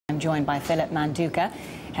joined by Manduca,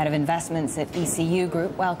 Head of Investments at ECU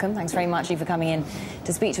Group. Welcome. Thanks very much for coming in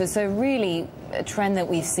to speak to us. So really, a trend that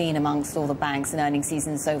we've seen amongst all the banks in earnings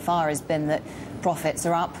season so far has been that profits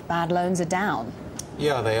are up, bad loans are down.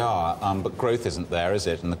 Yeah, they are, but growth isn't there, is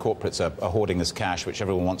it? And the corporates are hoarding this cash, which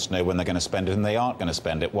everyone wants to know when they're going to spend it, and they aren't going to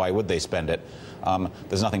spend it. Why would they spend it?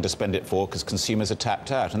 There's nothing to spend it for because consumers are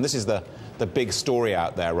tapped out. And this is the big story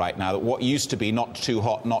out there right now, that what used to be not too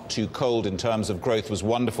hot, not too cold in terms of growth was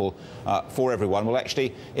wonderful for everyone. Well,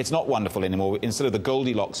 actually, it's not wonderful anymore. Instead of the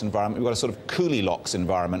Goldilocks environment, we've got a sort of Goldilocks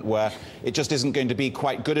environment where it just isn't going to be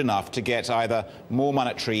quite good enough to get either more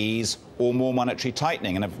monetary ease or more monetary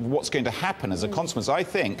tightening. And what's going to happen as a consequence, I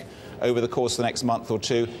think, over the course of the next month or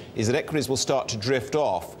two, is that equities will start to drift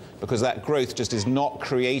off because that growth just is not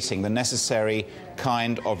creating the necessary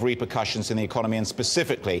kind of repercussions in the economy and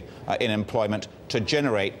specifically in employment to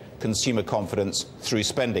generate consumer confidence through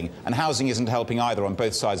spending. And housing isn't helping either on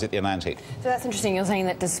both sides of the Atlantic. So that's interesting. You're saying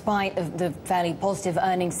that despite the fairly positive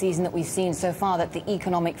earnings season that we've seen so far, that the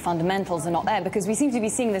economic fundamentals are not there, because we seem to be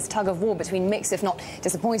seeing this tug of war between mixed, if not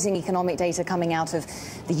disappointing, economic data coming out of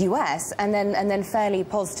the US and then fairly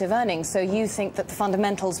positive earnings. So you think that the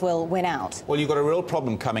fundamentals will win out? Well, you've got a real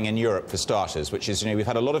problem coming in Europe for starters, which is, we've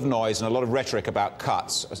had a lot of noise and a lot of rhetoric about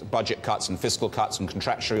cuts, budget cuts and fiscal cuts and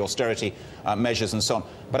contractionary austerity measures and so on.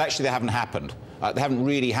 But actually, they haven't happened. They haven't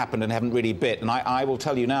really happened and haven't really bit. And I will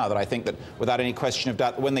tell you now that I think that, without any question of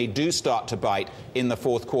doubt, when they do start to bite in the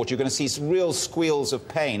fourth quarter, you're going to see some real squeals of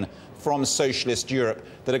pain from socialist Europe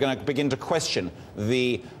that are going to begin to question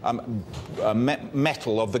the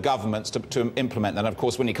mettle of the governments to implement that. And of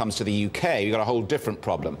course, when it comes to the UK, you've got a whole different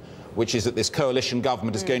problem, which is that this coalition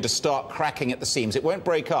government is going to start cracking at the seams. It won't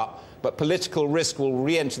break up, but political risk will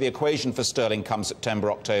re-enter the equation for sterling come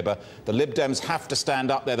September, October. The Lib Dems have to stand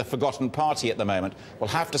up. They're the forgotten party at the moment. Will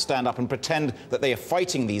have to stand up and pretend that they are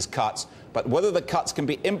fighting these cuts. But whether the cuts can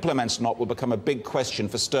be implemented or not will become a big question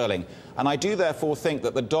for sterling. And I do therefore think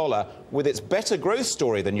that the dollar, with its better growth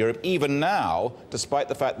story than Europe, even now, despite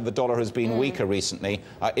the fact that the dollar has been weaker recently,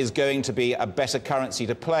 is going to be a better currency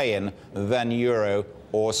to play in than euro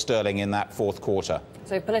or sterling in that fourth quarter.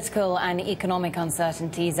 So political and economic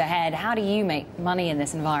uncertainties ahead. How do you make money in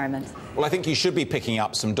this environment? Well, I think you should be picking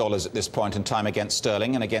up some dollars at this point in time against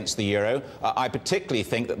sterling and against the euro. I particularly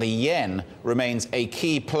think that the yen remains a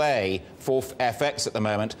key play for FX at the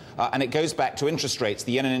moment, and it goes back to interest rates.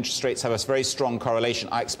 The yen and interest rates have a very strong correlation.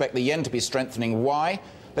 I expect the yen to be strengthening. Why?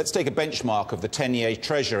 Let's take a benchmark of the 10-year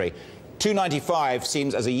Treasury. 295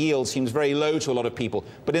 seems, as a yield, seems very low to a lot of people.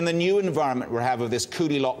 But in the new environment we have of this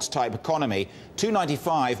Goldilocks-type economy,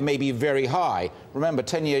 295 may be very high. Remember,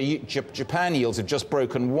 10-year Japan yields have just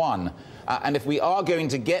broken 1. And if we are going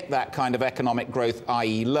to get that kind of economic growth,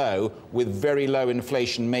 i.e. low, with very low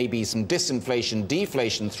inflation, maybe some disinflation,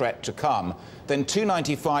 deflation threat to come, then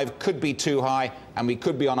 295 could be too high, and we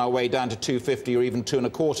could be on our way down to 250 or even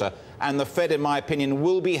 2.25. And the Fed, in my opinion,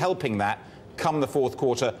 will be helping that come the fourth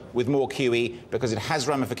quarter with more QE, because it has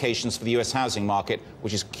ramifications for the US housing market,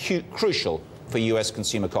 which is crucial for US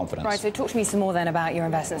consumer confidence. Right, so talk to me some more then about your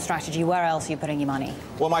investment strategy. Where else are you putting your money?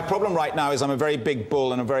 Well, my problem right now is I'm a very big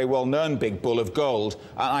bull and a very well-known big bull of gold,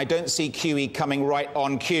 and I don't see QE coming right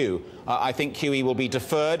on cue. I think QE will be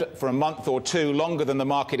deferred for a month or two, longer than the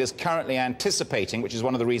market is currently anticipating, which is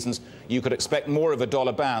one of the reasons you could expect more of a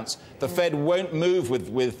dollar bounce. The Fed won't move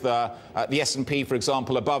with the S&P, for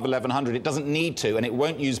example, above 1100. It doesn't need to, and it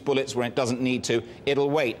won't use bullets where it doesn't need to. It'll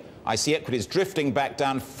wait. I see equities drifting back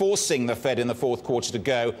down, forcing the Fed in the fourth quarter to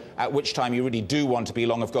go, at which time you really do want to be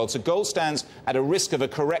long of gold. So gold stands at a risk of a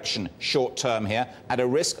correction short term here, at a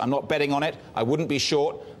risk. I'm not betting on it. I wouldn't be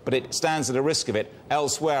short, but it stands at a risk of it.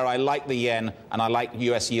 Elsewhere, I like the yen and I like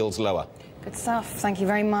US yields lower. Good stuff. Thank you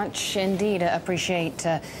very much indeed. I appreciate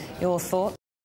your thoughts.